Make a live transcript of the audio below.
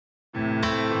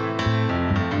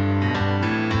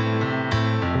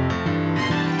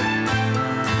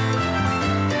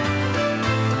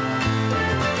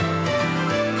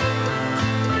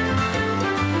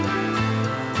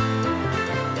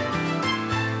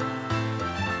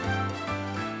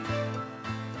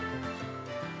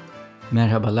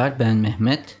Merhabalar, ben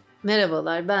Mehmet.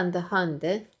 Merhabalar, ben de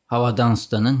Hande. Havadan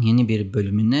Sudan'ın yeni bir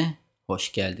bölümüne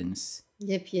hoş geldiniz.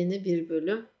 Yepyeni bir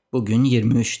bölüm. Bugün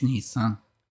 23 Nisan.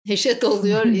 Neşet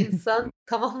oluyor insan.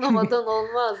 Tamamlamadan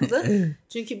olmazdı.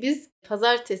 Çünkü biz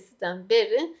pazartesiden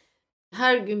beri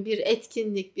her gün bir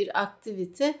etkinlik, bir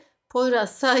aktivite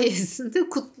Poyraz sayesinde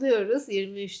kutluyoruz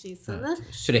 23 Nisan'ı. Evet,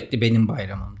 sürekli benim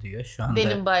bayramım diyor şu anda.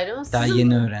 Benim bayramım. Daha Sizin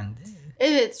yeni öğrendi.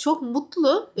 Evet, çok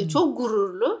mutlu ve çok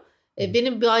gururlu.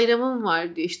 Benim bayramım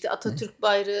var diyor. İşte Atatürk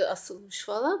bayrağı asılmış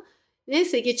falan.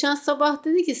 Neyse geçen sabah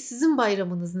dedi ki sizin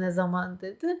bayramınız ne zaman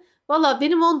dedi. Valla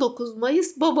benim 19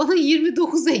 Mayıs, babanın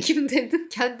 29 Ekim dedim.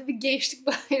 Kendimi gençlik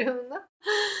bayramına.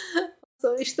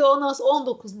 Sonra işte ondan sonra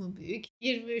 19 mu büyük,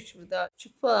 23 mü daha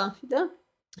küçük falan filan.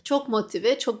 Çok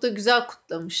motive, çok da güzel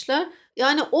kutlamışlar.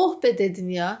 Yani oh be dedim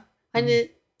ya.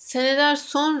 Hani seneler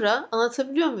sonra,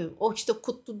 anlatabiliyor muyum? O işte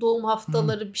kutlu doğum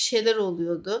haftaları bir şeyler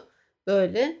oluyordu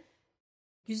böyle.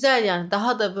 Güzel yani,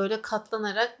 daha da böyle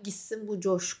katlanarak gitsin bu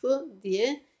coşku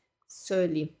diye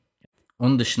söyleyeyim.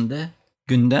 Onun dışında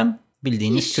gündem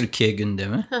bildiğiniz İş. Türkiye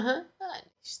gündemi. Yani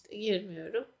işte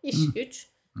girmiyorum. İş güç.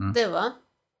 Hı. Devam.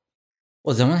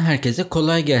 O zaman herkese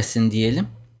kolay gelsin diyelim.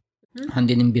 Hı.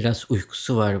 Hande'nin biraz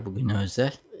uykusu var bugün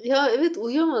özel. Ya evet,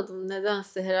 uyuyamadım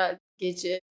nedense herhalde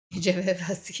gece. Gece ve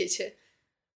evvelsi gece.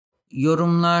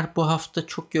 Yorumlar bu hafta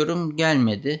çok yorum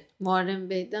gelmedi. Muharrem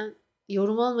Bey'den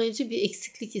yorum almayınca bir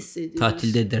eksiklik hissediyoruz.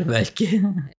 Tatildedir belki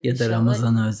ya da İnşallah.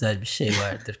 Ramazan'a özel bir şey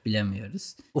vardır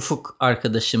bilemiyoruz. Ufuk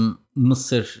arkadaşım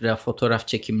Mısır'a fotoğraf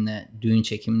çekimine, düğün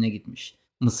çekimine gitmiş.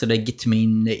 Mısır'a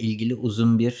gitmeyinle ilgili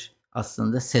uzun bir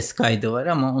aslında ses kaydı var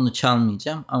ama onu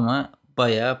çalmayacağım ama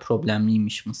bayağı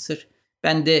problemliymiş Mısır.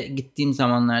 Ben de gittiğim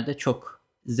zamanlarda çok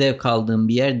zevk aldığım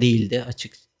bir yer değildi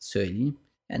açık söyleyeyim.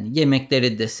 Yani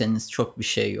yemekleri deseniz çok bir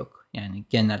şey yok. Yani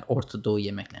genel Orta Doğu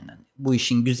yemeklerinden. Bu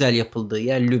işin güzel yapıldığı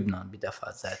yer Lübnan bir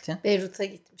defa zaten. Beyrut'a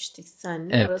gitmiştik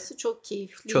seninle. Evet. Orası çok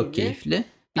keyifliydi. Çok keyifli.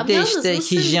 Bir Ama de yalnız işte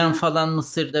Mısır'da- hijyen falan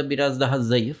Mısır'da biraz daha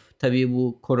zayıf. Tabii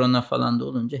bu korona falan da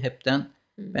olunca hepten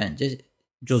bence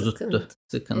cozuttu.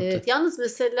 Sıkıntı. Evet, yalnız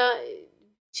mesela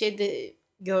şeyde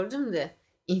gördüm de,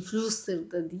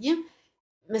 influencer'da diyeyim.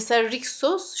 Mesela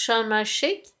Rixos Sharm El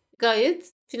Sheikh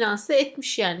gayet finanse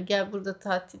etmiş yani. Gel burada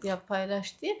tatil yap,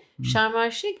 paylaş diye. Sharm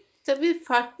El Sheikh tabii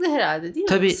farklı herhalde değil mi?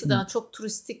 Tabii. Mısır'dan çok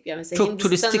turistik bir yer. Mesela Çok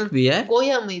Hindistan'ın turistik bir yer.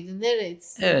 Goa mıydı?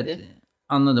 Neresiydi? Evet.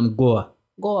 Anladım. Goa.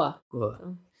 Goa.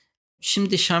 Tamam.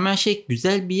 Şimdi Sharm El Sheikh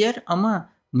güzel bir yer ama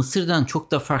Mısır'dan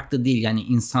çok da farklı değil. Yani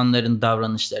insanların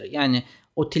davranışları. Yani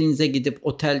otelinize gidip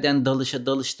otelden dalışa,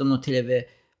 dalıştan otele ve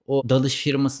o dalış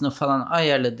firmasını falan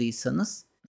ayarladıysanız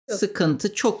Yok.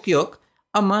 sıkıntı çok yok.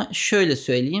 Ama şöyle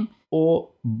söyleyeyim,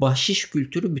 o bahşiş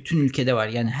kültürü bütün ülkede var.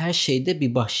 Yani her şeyde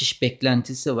bir bahşiş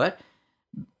beklentisi var.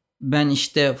 Ben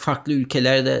işte farklı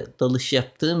ülkelerde dalış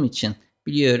yaptığım için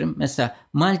biliyorum. Mesela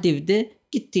Maldiv'de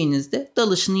gittiğinizde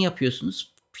dalışını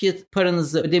yapıyorsunuz.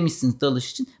 Paranızı ödemişsiniz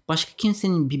dalış için. Başka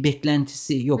kimsenin bir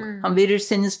beklentisi yok. Ha,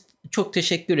 verirseniz çok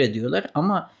teşekkür ediyorlar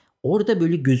ama orada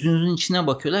böyle gözünüzün içine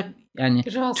bakıyorlar. Yani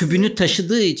tübünü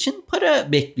taşıdığı için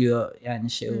para bekliyor yani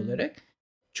şey olarak.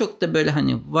 Çok da böyle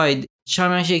hani vay,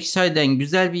 Sharm El Sheikh sahiden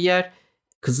güzel bir yer.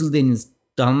 Kızıldeniz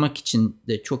dalmak için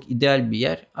de çok ideal bir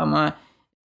yer ama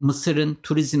Mısır'ın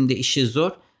turizmde işi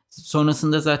zor.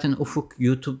 Sonrasında zaten Ufuk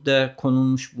YouTube'da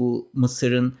konulmuş bu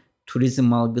Mısır'ın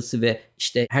turizm algısı ve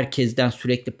işte herkesten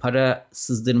sürekli para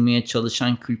sızdırmaya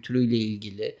çalışan kültürüyle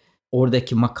ilgili,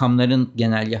 oradaki makamların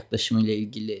genel yaklaşımıyla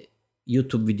ilgili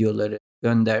YouTube videoları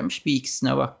göndermiş. Bir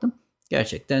ikisine baktım.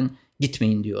 Gerçekten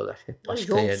gitmeyin diyorlar hep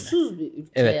başka yerine. Yolsuz bir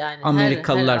ülke Evet, yani.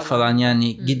 Amerikalılar her falan alanda.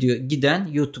 yani giden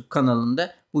YouTube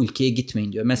kanalında bu ülkeye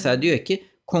gitmeyin diyor. Mesela diyor ki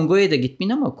Kongo'ya da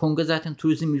gitmeyin ama Kongo zaten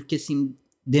turizm ülkesiyim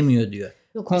demiyor diyor.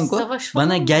 Yok, Kongo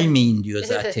bana gelmeyin diyor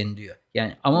Evet. zaten diyor.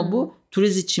 Yani ama bu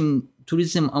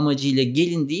turizm amacıyla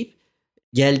gelin deyip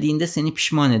geldiğinde seni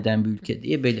pişman eden bir ülke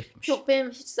diye belirtmiş. Yok,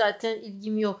 benim hiç zaten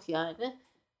ilgim yok yani.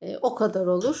 O kadar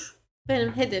olur.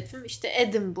 Benim hedefim işte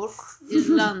Edinburgh,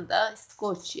 İrlanda,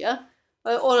 İskoçya.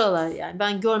 Oralar yani.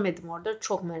 Ben görmedim orada.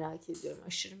 Çok merak ediyorum.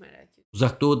 Aşırı merak ediyorum.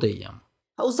 Uzak Doğu da iyi ama.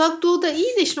 Uzak Doğu'da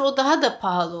iyi de şimdi o daha da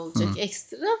pahalı olacak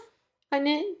ekstra.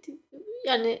 Hani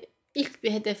yani ilk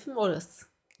bir hedefim orası.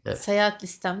 Evet. Seyahat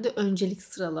listemde öncelik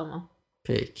sıralamam.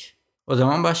 Peki. O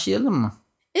zaman başlayalım mı?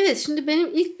 Evet, şimdi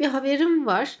benim ilk bir haberim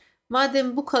var.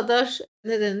 Madem bu kadar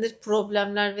ne denir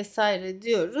problemler vesaire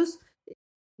diyoruz.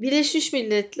 Birleşmiş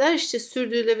Milletler işte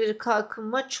Sürdürülebilir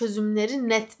Kalkınma Çözümleri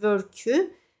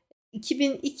Network'ü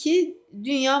 2002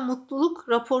 Dünya Mutluluk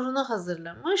Raporu'nu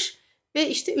hazırlamış ve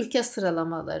işte ülke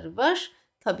sıralamaları var.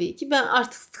 Tabii ki ben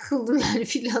artık sıkıldım yani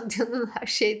Finlandiya'nın her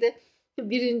şeyde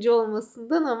birinci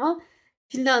olmasından ama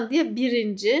Finlandiya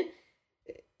birinci.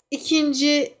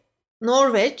 İkinci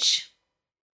Norveç,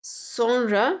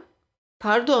 sonra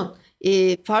pardon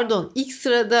ilk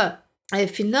sırada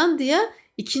Finlandiya,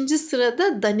 ikinci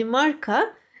sırada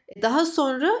Danimarka, daha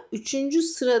sonra üçüncü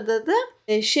sırada da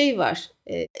var,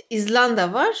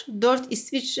 İzlanda var, 4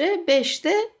 İsviçre, 5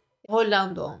 de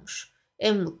Hollanda olmuş.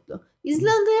 En mutlu.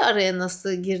 İzlanda'ya araya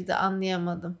nasıl girdi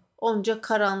anlayamadım. Onca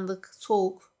karanlık,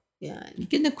 soğuk yani.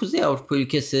 Yine Kuzey Avrupa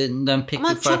ülkesinden pek bir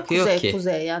Ama çok farkı yok ki.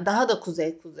 kuzey yani daha da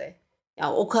kuzey.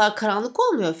 Yani o kadar karanlık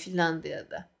olmuyor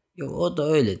Finlandiya'da. Yok, o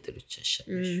da öyledir 3 aşağı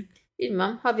 5.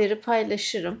 Bilmem, haberi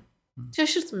paylaşırım.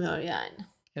 Şaşırtmıyor yani.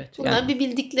 Evet, Bunlar yani bir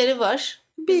bildikleri var.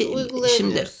 Biz şimdi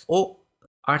uygulayamıyoruz. o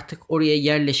artık oraya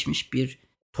yerleşmiş bir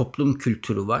toplum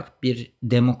kültürü var. Bir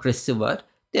demokrasi var.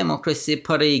 Demokrasi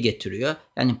parayı getiriyor.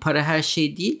 Yani para her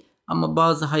şey değil ama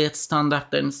bazı hayat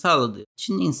standartlarını sağladığı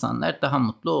için insanlar daha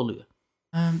mutlu oluyor.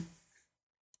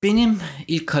 Benim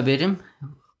ilk haberim,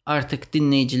 artık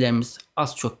dinleyicilerimiz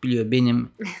az çok biliyor,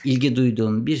 benim ilgi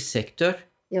duyduğum bir sektör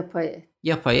Yapay.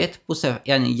 yapay et. Bu sefer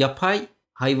yani yapay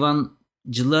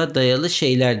hayvancılığa dayalı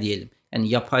şeyler diyelim. Yani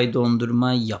yapay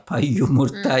dondurma, yapay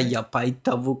yumurta, yapay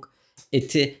tavuk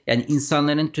eti, yani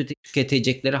insanların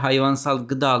tüketecekleri hayvansal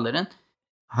gıdaların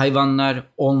hayvanlar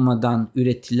olmadan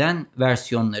üretilen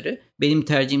versiyonları. Benim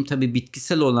tercihim tabii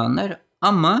bitkisel olanlar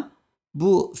ama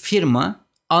bu firma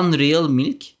Unreal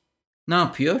Milk ne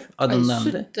yapıyor? Adından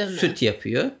süt da deme. süt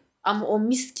yapıyor. Ama o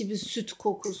mis gibi süt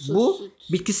kokusu. Bu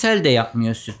süt. bitkisel de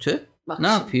yapmıyor sütü. Bak Ne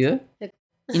şimdi. yapıyor?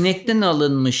 İnekten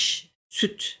alınmış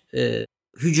süt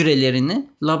hücrelerini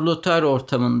laboratuvar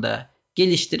ortamında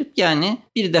geliştirip, yani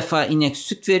bir defa inek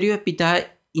süt veriyor, bir daha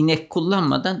inek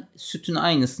kullanmadan sütün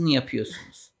aynısını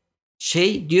yapıyorsunuz.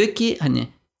 Diyor ki hani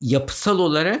yapısal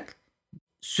olarak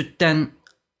sütten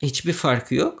hiçbir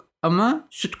farkı yok ama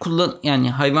yani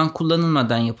hayvan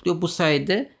kullanılmadan yapılıyor. Bu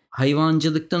sayede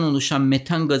hayvancılıktan oluşan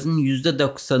metan gazının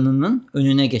 %90'ının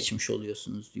önüne geçmiş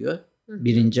oluyorsunuz diyor.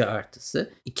 Birinci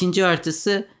artısı. İkinci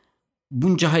artısı,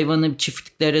 bunca hayvanı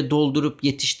çiftliklere doldurup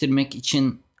yetiştirmek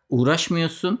için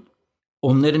uğraşmıyorsun.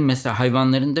 Onların mesela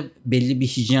hayvanların da belli bir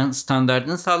hijyen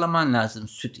standardını sağlaman lazım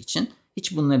süt için.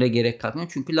 Hiç bunlara gerek kalmıyor.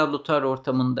 Çünkü laboratuvar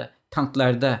ortamında,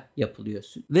 tanklarda yapılıyor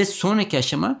süt. Ve sonraki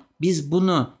aşama, biz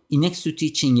bunu inek sütü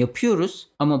için yapıyoruz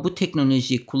ama bu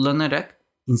teknolojiyi kullanarak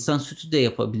insan sütü de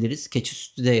yapabiliriz, keçi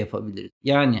sütü de yapabiliriz.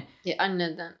 Yani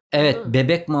anneden. evet,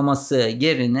 bebek maması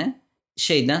yerine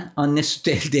anne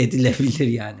sütü elde edilebilir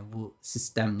yani bu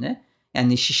sistemle.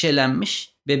 Yani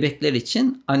şişelenmiş bebekler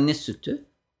için anne sütü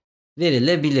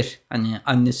verilebilir. Hani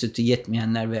anne sütü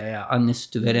yetmeyenler veya anne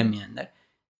sütü veremeyenler.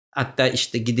 Hatta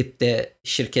işte gidip de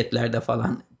şirketlerde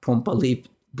falan pompalayıp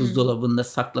buzdolabında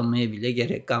saklamaya bile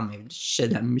gerek kalmayabilir.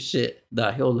 Şişelenmişi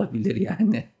dahi olabilir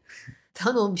yani.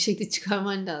 Tamam, bir şekilde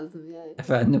çıkarman lazım yani.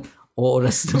 Efendim,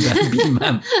 orasını ben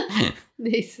bilmem.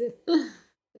 Neyse.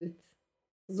 Evet.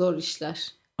 Zor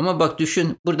işler. Ama bak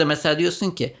düşün, burada mesela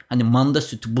diyorsun ki hani manda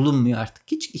sütü bulunmuyor artık.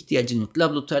 Hiç ihtiyacın yok.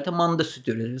 Laboratuvarda manda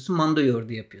sütü üretiyorsun. Manda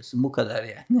yoğurdu yapıyorsun. Bu kadar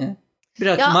yani.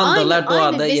 Bırak Ya mandalar doğada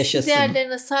aynı besin yaşasın.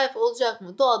 değerlerine sahip olacak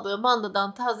mı? Doğal böyle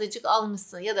mandadan tazecik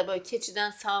almışsın ya da böyle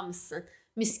keçiden sağmışsın.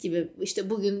 Mis gibi, işte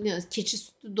bugün diyoruz keçi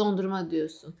sütü dondurma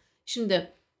diyorsun.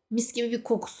 Şimdi mis gibi bir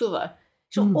kokusu var.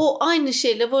 Şimdi o aynı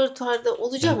şey laboratuvarda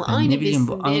olacak mı? Ben Aynı ne bileyim,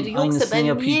 besin bu değeri yoksa aynısını ben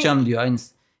yapacağım niye... diyor.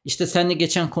 Aynısı. İşte seninle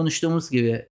geçen konuştuğumuz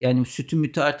gibi, yani sütü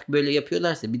mütü artık böyle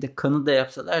yapıyorlarsa, bir de kanı da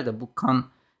yapsalar da bu kan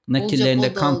nakillerinde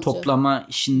Olacak, o da kan olacak. toplama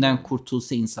işinden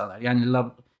kurtulsa insanlar. Yani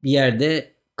bir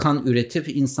yerde kan üretip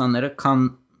insanlara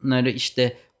kanları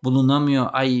işte bulunamıyor.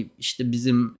 Ay işte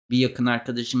bizim bir yakın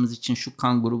arkadaşımız için şu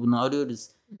kan grubunu arıyoruz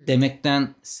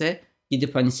demektense,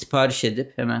 gidip hani sipariş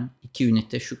edip hemen 2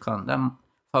 ünite şu kandan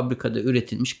fabrikada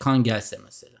üretilmiş kan gelse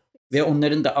mesela. Ve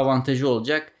onların da avantajı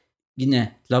olacak.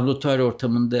 Yine laboratuvar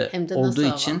ortamında Hem de olduğu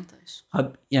nasıl için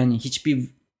avantaj? yani hiçbir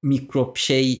mikrop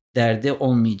derdi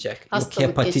olmayacak. Yok Hastalık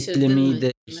hepatitli geçirdin miydi,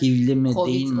 mi? HIV'li mi,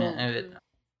 Covid değil mi? oldu Evet. mu?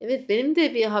 Evet, benim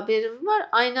de bir haberim var.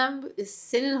 Aynen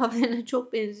senin haberine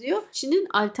çok benziyor. Çin'in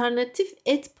alternatif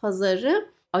et pazarı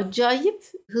acayip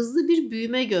hızlı bir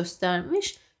büyüme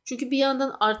göstermiş. Çünkü bir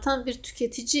yandan artan bir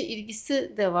tüketici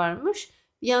ilgisi de varmış.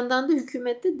 Bir yandan da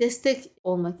hükümet de destek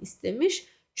olmak istemiş.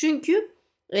 Çünkü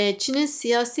Çin'in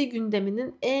siyasi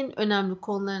gündeminin en önemli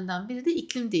konularından biri de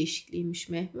iklim değişikliğiymiş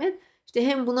Mehmet. İşte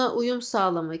hem buna uyum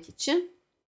sağlamak için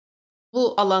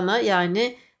bu alana,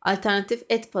 yani alternatif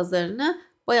et pazarına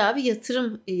bayağı bir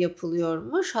yatırım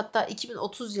yapılıyormuş. Hatta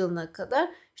 2030 yılına kadar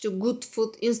işte Good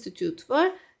Food Institute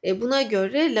var. Buna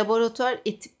göre laboratuvar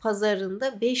eti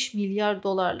pazarında 5 milyar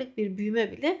dolarlık bir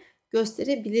büyüme bile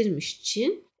gösterebilirmiş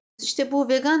Çin. İşte bu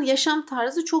vegan yaşam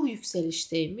tarzı çok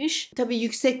yükselişteymiş. Tabii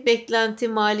yüksek beklenti,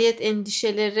 maliyet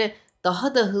endişeleri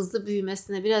daha da hızlı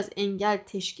büyümesine biraz engel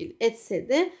teşkil etse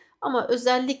de ama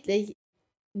özellikle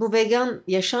bu vegan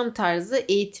yaşam tarzı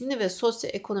eğitimli ve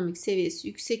sosyoekonomik seviyesi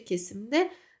yüksek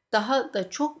kesimde daha da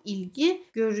çok ilgi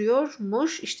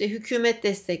görüyormuş. İşte hükümet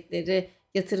destekleri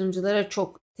yatırımcılara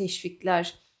çok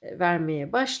teşvikler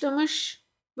vermeye başlamış.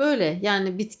 Böyle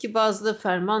yani bitki bazlı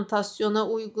fermentasyona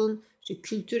uygun, işte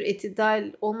kültür eti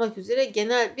dahil olmak üzere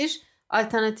genel bir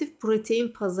alternatif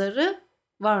protein pazarı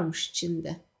varmış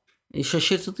Çin'de.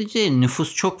 Şaşırtıcı,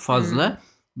 nüfus çok fazla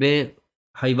ve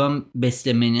hayvan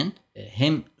beslemenin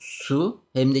hem su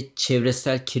hem de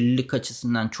çevresel kirlilik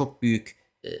açısından çok büyük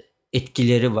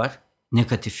etkileri var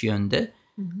negatif yönde.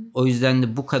 O yüzden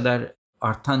de bu kadar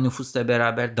artan nüfusla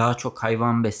beraber daha çok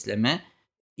hayvan besleme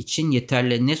için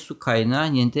yeterli ne su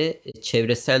kaynağı ne de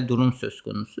çevresel durum söz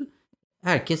konusu.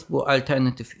 Herkes bu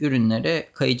alternatif ürünlere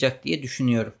kayacak diye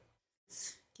düşünüyorum.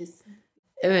 Kesin.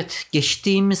 Evet,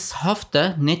 geçtiğimiz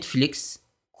hafta Netflix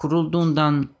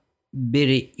kurulduğundan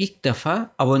beri ilk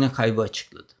defa abone kaybı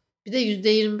açıkladı. Bir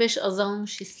de %25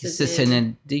 azalmış Hisse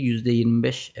senedi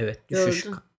 %25 düşüş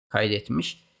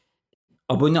kaydetmiş.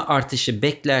 Abone artışı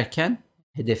beklerken,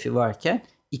 hedefi varken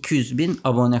 200 bin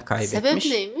abone kaybetmiş. Sebep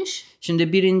neymiş?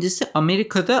 Şimdi birincisi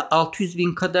Amerika'da 600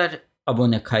 bin kadar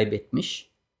abone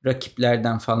kaybetmiş.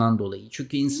 Rakiplerden falan dolayı.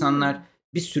 Çünkü insanlar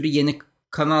bir sürü yeni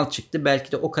kanal çıktı.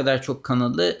 Belki de o kadar çok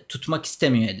kanalı tutmak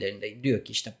istemiyor ellerinde. Diyor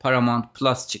ki işte Paramount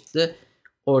Plus çıktı.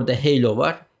 Orada Halo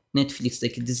var.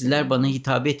 Netflix'teki diziler bana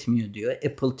hitap etmiyor diyor.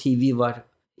 Apple TV var.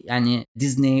 Yani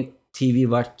Disney TV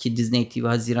var ki Disney TV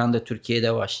Haziran'da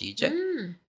Türkiye'de başlayacak.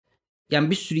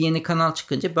 Yani bir sürü yeni kanal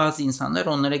çıkınca bazı insanlar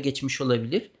onlara geçmiş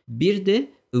olabilir. Bir de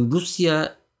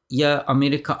Rusya'ya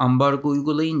Amerika ambargo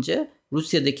uygulayınca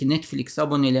Rusya'daki Netflix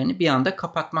abonelerini bir anda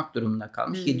kapatmak durumunda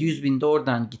kalmış. 700 bin de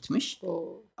oradan gitmiş.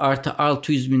 Artı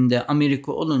 600 bin de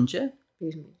Amerika olunca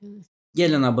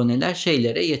gelen aboneler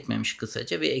şeylere yetmemiş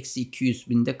kısaca ve eksi 200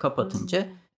 bin de kapatınca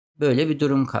böyle bir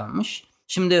durum kalmış.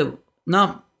 Şimdi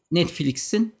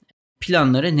Netflix'in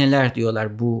planları neler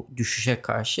diyorlar bu düşüşe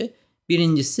karşı?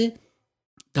 Birincisi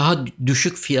daha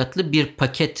düşük fiyatlı bir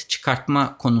paket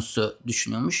çıkartma konusu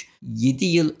düşünüyormuş. 7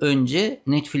 yıl önce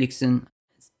Netflix'in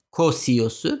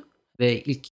co-CEO'su ve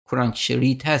ilk kuran kişi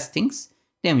Reed Hastings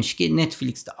demiş ki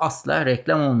Netflix'te asla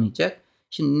reklam olmayacak.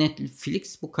 Şimdi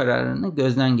Netflix bu kararını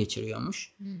gözden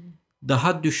geçiriyormuş.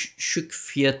 Daha düşük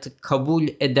fiyatı kabul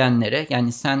edenlere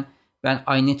yani ben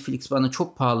Netflix bana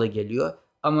çok pahalı geliyor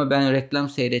ama ben reklam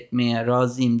seyretmeye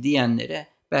razıyım diyenlere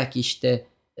belki işte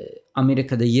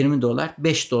Amerika'da $20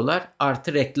 $5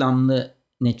 artı reklamlı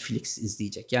Netflix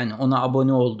izleyecek. Yani ona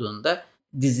abone olduğunda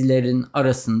dizilerin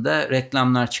arasında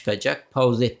reklamlar çıkacak.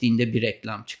 Pause ettiğinde bir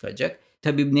reklam çıkacak.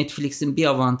 Tabii Netflix'in bir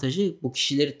avantajı bu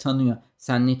kişileri tanıyor.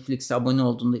 Sen Netflix'e abone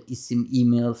olduğunda isim,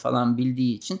 e-mail falan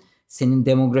bildiği için senin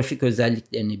demografik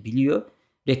özelliklerini biliyor.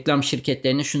 Reklam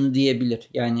şirketlerine şunu diyebilir.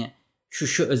 Yani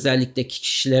şu özellikteki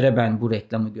kişilere ben bu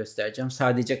reklamı göstereceğim.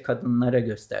 Sadece kadınlara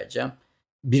göstereceğim.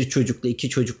 Bir çocukla 2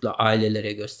 çocukla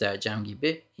ailelere göstereceğim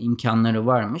gibi imkanları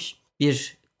varmış.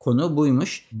 Bir konu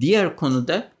buymuş. Diğer konu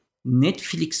da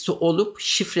Netflix'te olup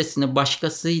şifresini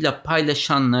başkasıyla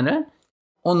paylaşanlara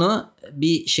onu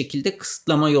bir şekilde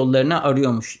kısıtlama yollarını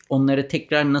arıyormuş. Onları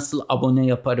tekrar nasıl abone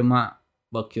yaparıma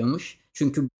bakıyormuş.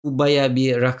 Çünkü bu bayağı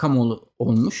bir rakam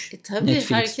olmuş tabii,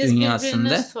 Netflix herkes dünyasında.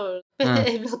 Birbirine sordu.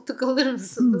 Evlatlık alır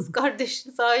mısınız?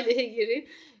 Kardeşiniz aileye girin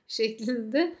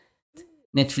şeklinde.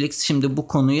 Netflix şimdi bu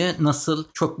konuyu nasıl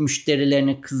çok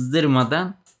müşterilerini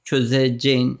kızdırmadan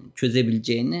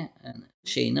çözebileceğini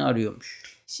şeyini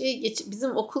arıyormuş.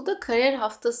 Bizim okulda kariyer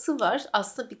haftası var.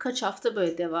 Aslında birkaç hafta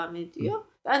böyle devam ediyor.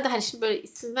 Ben de şimdi böyle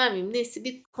isim vermeyeyim. Neyse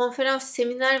bir konferans,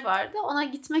 seminer vardı. Ona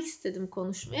gitmek istedim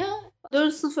konuşmaya.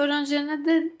 4. sınıf öğrencilerine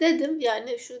de dedim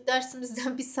yani şu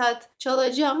dersimizden bir saat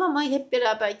çalacağım ama hep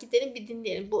beraber gidelim bir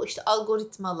dinleyelim. Bu işte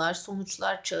algoritmalar,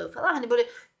 sonuçlar çağı falan. Hani böyle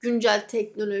güncel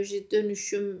teknoloji,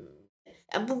 dönüşüm.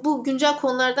 Yani bu güncel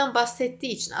konulardan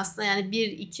bahsettiği için aslında yani 1,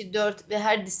 2, 4 ve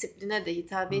her disipline de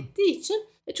hitap ettiği için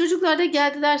çocuklar da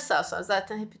geldiler sağ olsun.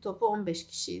 Zaten Happy Top'u 15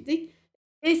 kişiydik.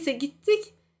 Neyse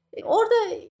gittik. Orada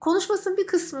konuşmasının bir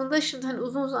kısmında şimdi hani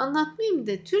uzun uzun anlatmayayım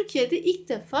da Türkiye'de ilk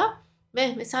defa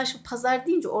mesela şimdi pazar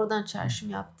deyince oradan çağrışım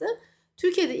yaptı.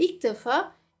 Türkiye'de ilk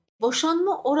defa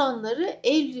boşanma oranları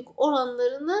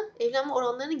evlenme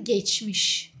oranlarını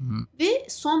geçmiş. Ve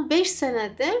son 5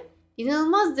 senede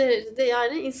inanılmaz derecede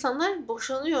yani insanlar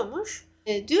boşanıyormuş.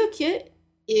 Diyor ki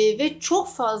ve çok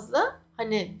fazla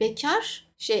hani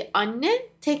bekar anne,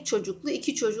 tek çocuklu,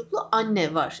 2 çocuklu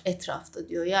anne var etrafta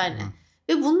diyor yani.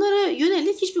 Ve bunlara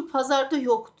yönelik hiçbir pazarda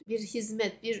yoktu. Bir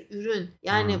hizmet, bir ürün.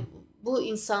 Yani bu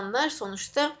insanlar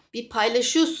sonuçta bir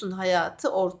paylaşıyorsun hayatı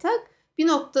ortak. Bir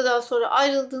noktadan sonra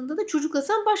ayrıldığında da çocukla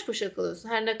sen baş başa kalıyorsun.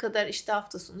 Her ne kadar işte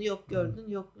hafta sonu yok gördün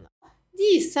yok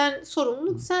değil. Sen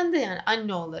sorumluluk sende yani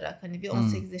anne olarak hani bir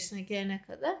 18 yaşına gelene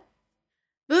kadar.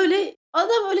 Böyle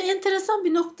adam öyle enteresan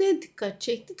bir noktaya dikkat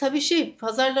çekti. Tabii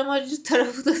pazarlamacı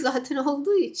tarafı da zaten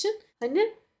olduğu için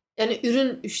hani yani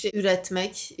ürün işte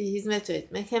üretmek, hizmet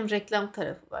üretmek hem reklam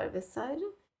tarafı var vesaire.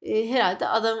 Herhalde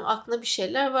adamın aklına bir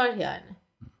şeyler var yani.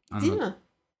 Değil Anladım. mi?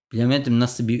 Bilemedim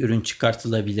nasıl bir ürün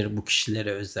çıkartılabilir bu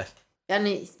kişilere özel.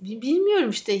 Yani bilmiyorum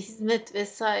işte hizmet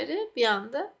vesaire bir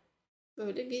anda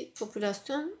böyle bir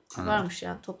popülasyon varmış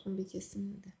yani toplum bir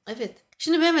kesiminde. Evet.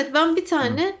 Şimdi Mehmet ben bir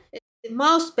tane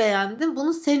mouse beğendim.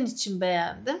 Bunu senin için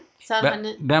beğendim. Sen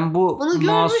hani Ben bu bunu görmüş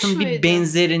mouse'un bir müydün?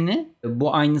 benzerini,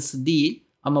 bu aynısı değil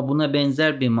ama buna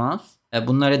benzer bir mouse.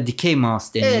 Bunlara dikey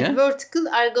mouse deniyor. Evet, vertical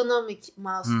ergonomic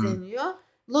mouse deniyor.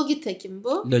 Logitech'in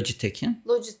bu. Logitech'in.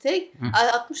 Logitech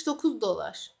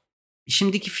 $69.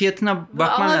 Şimdiki fiyatına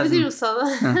bakman Alabilirim lazım.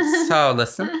 sana. Sağ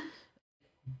olasın.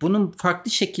 Bunun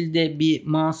farklı şekilde bir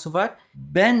mouse'u var.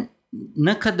 Ben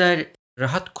ne kadar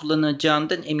rahat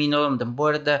kullanacağından emin olamadım. Bu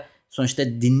arada sonuçta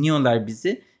dinliyorlar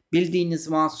bizi. Bildiğiniz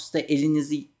mouse'da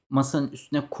elinizi masanın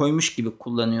üstüne koymuş gibi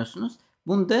kullanıyorsunuz.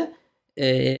 Bunda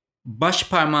baş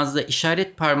parmağınızla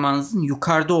işaret parmağınızın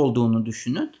yukarıda olduğunu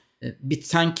düşünün. Bir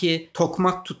sanki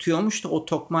tokmak tutuyormuş da o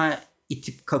tokmağı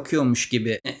itip kakıyormuş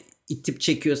gibi, itip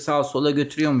çekiyor sağa sola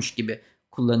götürüyormuş gibi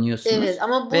kullanıyorsunuz. Evet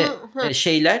ama bu ve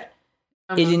şeyler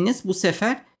eliniz bu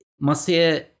sefer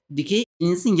masaya dikey,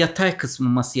 elinizin yatay kısmı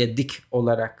masaya dik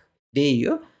olarak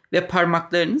değiyor ve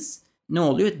parmaklarınız ne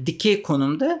oluyor? Dikey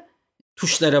konumda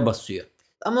tuşlara basıyor.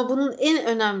 Ama bunun en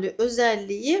önemli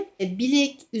özelliği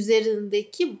bilek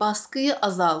üzerindeki baskıyı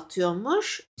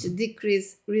azaltıyormuş. İşte decrease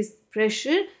wrist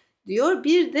pressure diyor.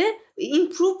 Bir de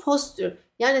improve posture.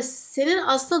 Yani senin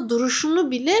aslında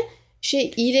duruşunu bile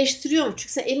iyileştiriyormuş.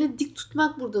 Çünkü sen elini dik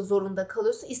tutmak burada zorunda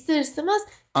kalıyorsun. İster istemez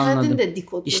kendin Anladım. de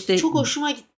dik oturuyorsun. İşte çok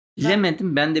hoşuma gitti.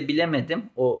 Ben de bilemedim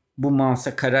bu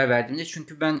mouse'a karar verdiğimde.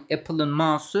 Çünkü ben Apple'ın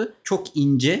mouse'u çok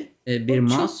ince bir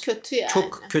mouse. Çok kötü yani.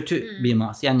 Çok kötü bir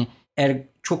mouse. Yani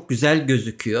çok güzel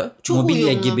gözüküyor. Çok mobilya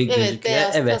uyumlu. gibi Evet, gözüküyor.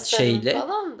 beyaz Evet, tasarım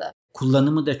falan da.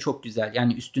 Kullanımı da çok güzel.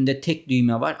 Yani üstünde tek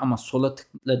düğme var ama sola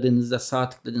tıkladığınızda sağa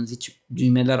tıkladığınız hiç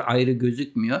düğmeler ayrı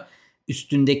gözükmüyor.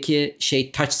 Üstündeki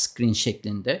touch screen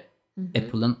şeklinde.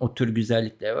 Apple'ın o tür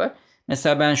güzellikleri var.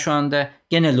 Mesela ben şu anda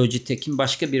gene Logitech'in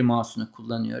başka bir mouse'unu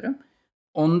kullanıyorum.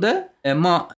 Onda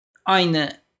aynı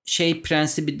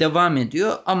prensibi devam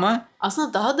ediyor ama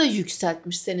aslında daha da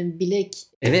yükseltmiş senin bilek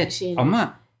şeyini.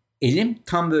 Ama elim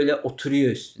tam böyle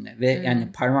oturuyor üstüne ve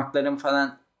yani parmaklarım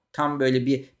falan tam böyle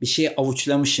bir şeye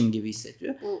avuçlamışım gibi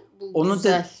hissediyor. Bu onu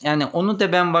güzel. da yani onu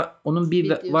da ben onun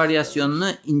bir varyasyonunu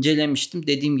incelemiştim.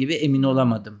 Dediğim gibi emin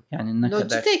olamadım. Yani ne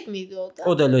kadar. Logitech miydi o da?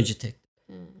 O da Logitech.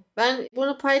 Ben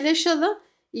bunu paylaşalım.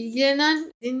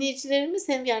 İlgilenen dinleyicilerimiz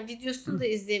hem yani videosunu da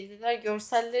izleyebilirler.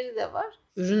 Görselleri de var.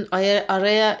 Ürün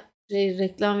araya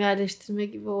reklam yerleştirme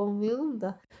gibi olmayalım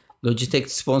da. Logitech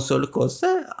sponsorluk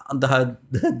olsa daha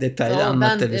detaylı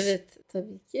anlatırız. Evet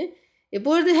tabii ki.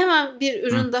 Bu arada hemen bir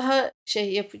ürün daha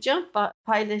yapacağım,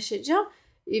 paylaşacağım.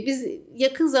 Biz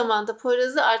yakın zamanda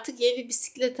Poyraz'a artık yeni bir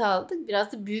bisiklet aldık.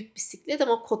 Biraz da büyük bisiklet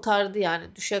ama kotardı yani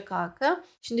düşe kalka.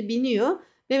 Şimdi biniyor.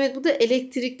 Mehmet bu da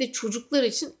elektrikli çocuklar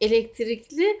için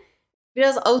elektrikli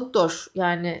biraz outdoor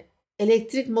yani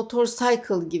elektrik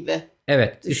motorcycle gibi.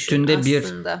 Evet, üstünde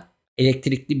aslında. Bir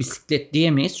elektrikli bisiklet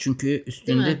diyemeyiz çünkü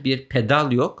üstünde bir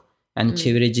pedal yok. Yani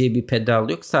çevireceği bir pedal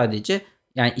yok. Sadece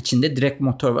yani içinde direkt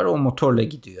motor var. O motorla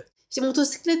gidiyor. İşte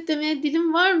motosiklet demeye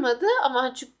dilim varmadı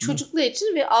ama çocuklar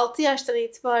için ve 6 yaştan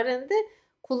itibaren de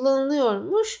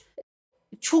kullanılıyormuş.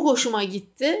 Çok hoşuma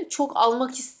gitti. Çok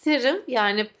almak isterim.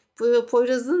 Yani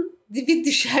Poyraz'ın dibi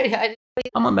düşer yani.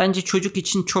 Ama bence çocuk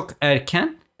için çok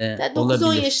erken yani 9-10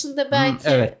 olabilir. yaşında belki.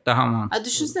 Evet, daha mantıklı.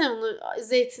 Düşünsene bunu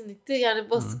Zeytinlik'te yani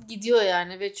basıp gidiyor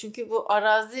yani ve çünkü bu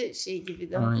arazi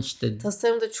gibi de. İşte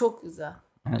tasarım da çok güzel.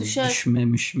 Yani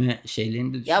düşme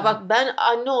şeylerini de düşün. Ya bak ben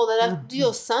anne olarak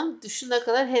diyorsam düşün ne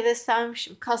kadar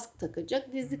heveslenmişim. Kask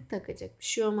takacak, dizlik takacak. Bir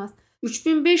şey olmaz.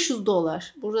 $3.500.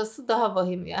 Burası daha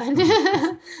vahim yani.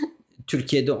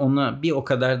 Türkiye'de ona bir o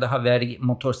kadar daha vergi,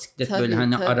 motosiklet böyle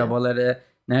tabii. arabaları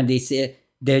neredeyse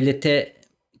devlete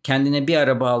kendine bir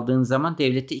araba aldığın zaman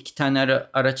devlete 2 tane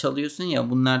araç alıyorsun ya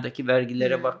bunlardaki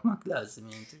vergilere bakmak lazım.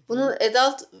 Yani. Bunun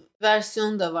adult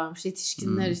versiyonu da varmış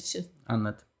yetişkinler için.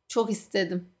 Anladım. Çok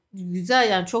istedim. Güzel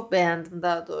yani çok beğendim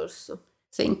daha doğrusu.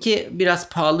 Seninki biraz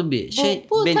pahalı bir şey.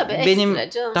 Bu tabii benim ekstra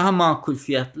canım. daha makul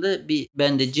fiyatlı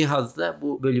ben de cihazla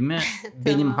bu bölümü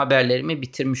benim haberlerimi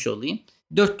bitirmiş olayım.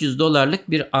 $400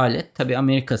 bir alet. Tabii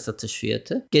Amerika satış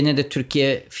fiyatı. Gene de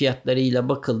Türkiye fiyatlarıyla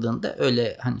bakıldığında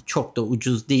öyle hani çok da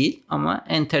ucuz değil ama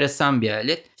enteresan bir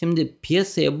alet. Şimdi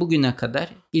piyasaya bugüne kadar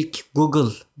ilk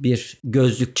Google bir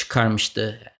gözlük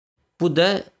çıkarmıştı. Bu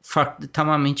da farklı,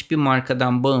 tamamen hiçbir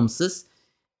markadan bağımsız.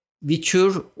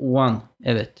 Viture One.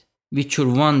 Evet.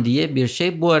 Viture One diye bir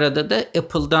şey. Bu arada da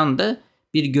Apple'dan da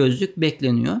bir gözlük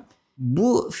bekleniyor.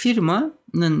 Bu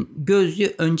firmanın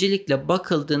gözlüğü öncelikle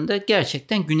bakıldığında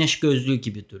gerçekten güneş gözlüğü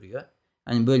gibi duruyor.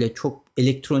 Hani böyle çok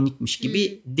elektronikmiş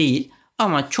gibi değil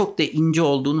ama çok da ince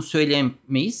olduğunu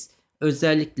söyleyemeyiz.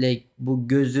 Özellikle bu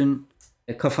gözün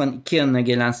kafanın iki yanına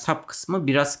gelen sap kısmı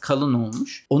biraz kalın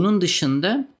olmuş. Onun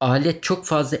dışında alet çok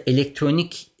fazla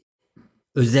elektronik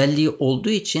özelliği olduğu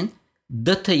için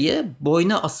datayı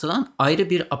boyuna asılan ayrı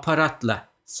bir aparatla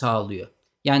sağlıyor.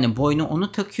 Yani boyuna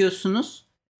onu takıyorsunuz.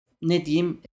 Ne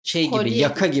diyeyim, şey gibi, Kolye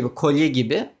yaka gibi, kolye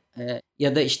gibi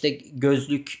ya da işte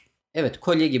gözlük, evet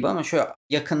kolye gibi ama şöyle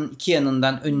yakanın iki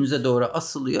yanından önünüze doğru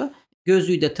asılıyor.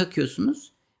 Gözlüğü de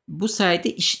takıyorsunuz. Bu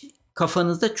sayede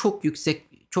kafanızda çok yüksek,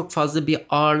 çok fazla bir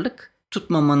ağırlık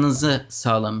tutmamanızı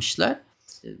sağlamışlar.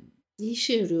 Ne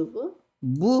işe yarıyor bu?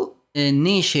 Bu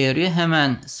ne işe yarıyor?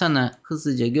 Hemen sana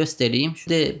hızlıca göstereyim.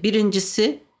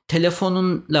 Birincisi,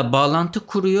 telefonunla bağlantı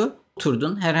kuruyor.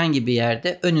 Oturdun herhangi bir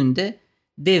yerde, önünde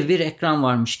dev bir ekran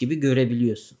varmış gibi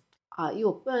görebiliyorsun.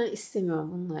 Yok, ben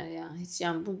istemiyorum bunları ya. Hiç,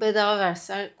 yani bu bedava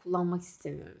verseler kullanmak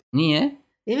istemiyorum. Niye?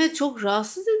 Evet, çok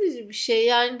rahatsız edici bir şey.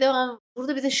 Yani devam,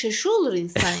 burada bir de şaşı olur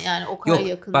insan yani o kadar Yok,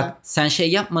 yakından. bak sen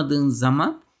şey yapmadığın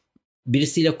zaman,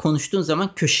 birisiyle konuştuğun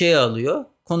zaman köşeye alıyor.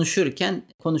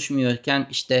 Konuşmuyorken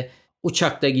işte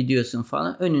uçakta gidiyorsun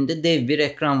falan, önünde dev bir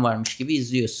ekran varmış gibi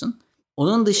izliyorsun.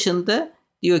 Onun dışında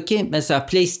diyor ki mesela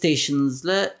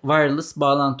PlayStation'ınızla wireless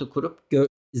bağlantı kurup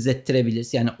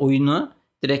izlettirebiliriz. Yani oyunu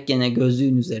direkt gene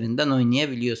gözlüğün üzerinden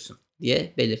oynayabiliyorsun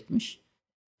diye belirtmiş.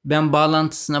 Ben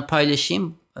bağlantısına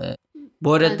paylaşayım.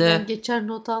 Bu arada Benden geçer,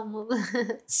 not almalı.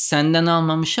 senden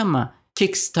almamış ama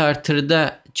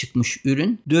Kickstarter'da çıkmış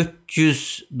ürün.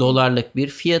 $400 bir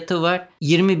fiyatı var.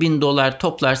 $20.000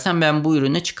 toplarsan ben bu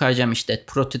ürünü çıkaracağım, işte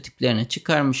prototiplerini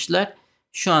çıkarmışlar.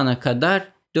 Şu ana kadar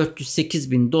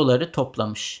 $408.000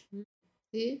 toplamış.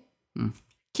 İyi.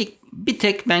 Bir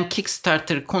tek ben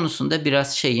Kickstarter konusunda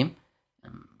biraz şeyim.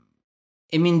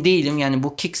 Emin değilim, yani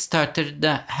bu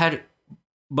Kickstarter'da her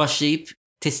başlayıp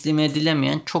teslim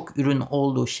edilemeyen çok ürün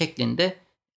olduğu şeklinde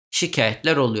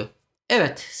şikayetler oluyor.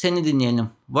 Evet, seni dinleyelim.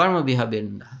 Var mı bir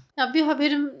haberin daha? Ya bir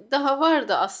haberim daha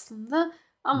vardı aslında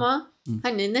ama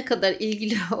hani ne kadar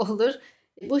ilgili olur.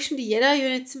 Bu şimdi yerel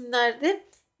yönetimlerde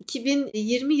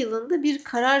 2020 yılında bir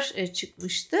karar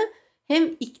çıkmıştı.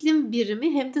 Hem iklim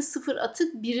birimi hem de sıfır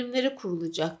atık birimleri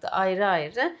kurulacaktı ayrı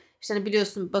ayrı. İşte hani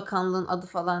biliyorsun, bakanlığın adı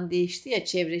falan değişti ya,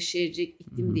 Çevre Şehircilik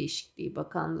İklim Değişikliği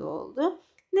Bakanlığı oldu.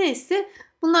 Neyse,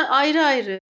 bunlar ayrı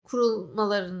ayrı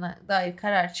kurulmalarına dair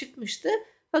karar çıkmıştı.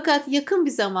 Fakat yakın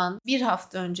bir zaman, bir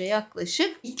hafta önce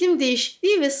yaklaşık, iklim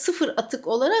değişikliği ve sıfır atık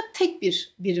olarak tek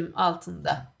bir birim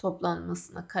altında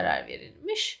toplanmasına karar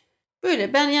verilmiş.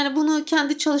 Böyle, ben yani bunu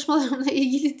kendi çalışmalarımla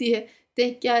ilgili diye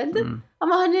denk geldim.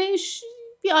 Ama hani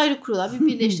bir ayrı kuruyorlar, bir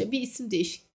birleşti, bir isim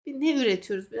değişikliği. Ne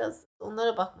üretiyoruz, biraz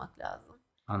onlara bakmak lazım.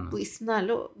 Anladım. Bu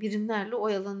isimlerle, birimlerle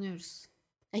oyalanıyoruz.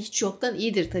 Hiç yoktan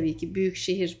iyidir tabii ki.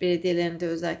 Büyükşehir belediyelerinde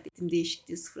özellikle iklim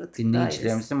değişikliği, sıfır atık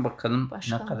Dinleyicilerimizin bakalım ne kadar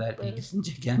başkanlıkları ilgisini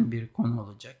çeken bir konu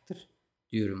olacaktır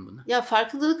diyorum buna. Ya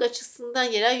farkındalık açısından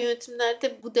yerel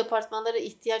yönetimlerde bu departmanlara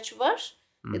ihtiyaç var.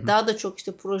 Daha da çok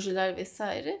işte projeler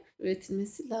vesaire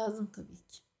üretilmesi lazım tabii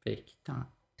ki. Peki, tamam.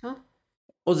 Tamam.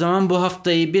 O zaman bu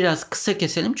haftayı biraz kısa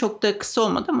keselim. Çok da kısa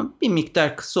olmadı ama bir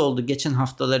miktar kısa oldu geçen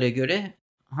haftalara göre.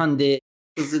 Hande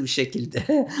hızlı bir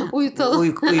şekilde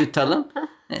uyutalım.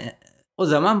 O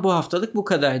zaman bu haftalık bu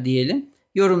kadar diyelim.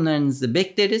 Yorumlarınızı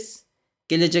bekleriz.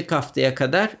 Gelecek haftaya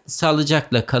kadar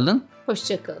sağlıcakla kalın.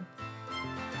 Hoşça kalın.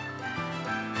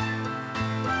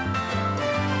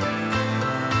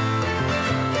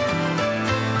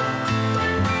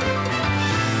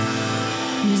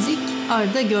 Müzik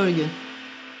Arda Görgün.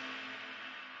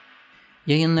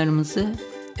 Yayınlarımızı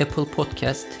Apple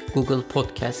Podcast, Google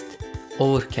Podcast,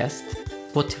 Overcast,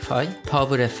 Spotify,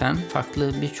 Power FM,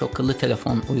 farklı birçok akıllı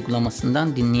telefon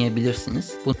uygulamasından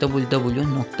dinleyebilirsiniz. Bu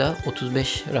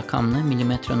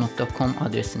www.35rakamlı-mm.com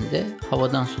adresinde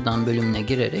havadan sudan bölümüne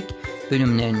girerek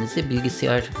bölümlerinizi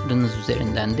bilgisayarınız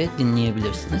üzerinden de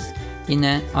dinleyebilirsiniz.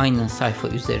 Yine aynı sayfa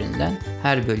üzerinden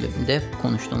her bölümde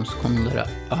konuştuğumuz konulara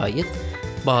ait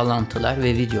bağlantılar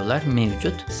ve videolar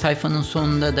mevcut. Sayfanın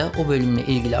sonunda da o bölümle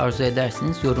ilgili arzu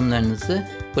ederseniz yorumlarınızı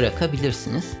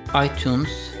bırakabilirsiniz. iTunes,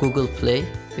 Google Play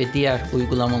ve diğer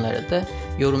uygulamalara da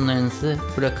yorumlarınızı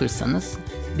bırakırsanız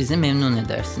bizi memnun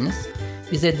edersiniz.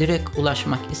 Bize direkt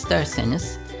ulaşmak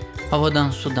isterseniz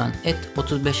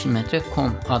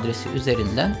havadansudan@35mm.com adresi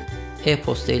üzerinden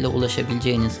e-posta ile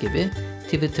ulaşabileceğiniz gibi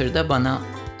Twitter'da bana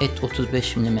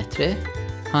 @35mm,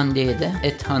 Hande'ye de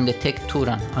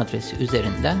 @handetekturan adresi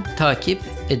üzerinden takip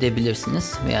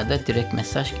edebilirsiniz veya da direkt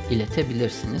mesaj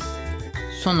iletebilirsiniz.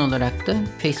 Son olarak da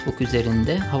Facebook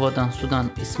üzerinde Havadan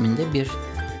Sudan isminde bir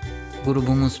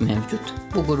grubumuz mevcut.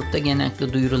 Bu grupta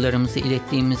genellikle duyurularımızı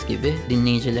ilettiğimiz gibi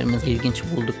dinleyicilerimiz ilginç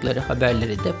buldukları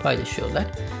haberleri de paylaşıyorlar.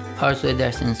 Arzu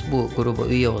ederseniz bu gruba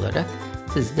üye olarak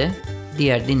siz de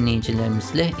diğer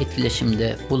dinleyicilerimizle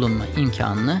etkileşimde bulunma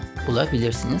imkanını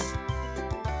bulabilirsiniz.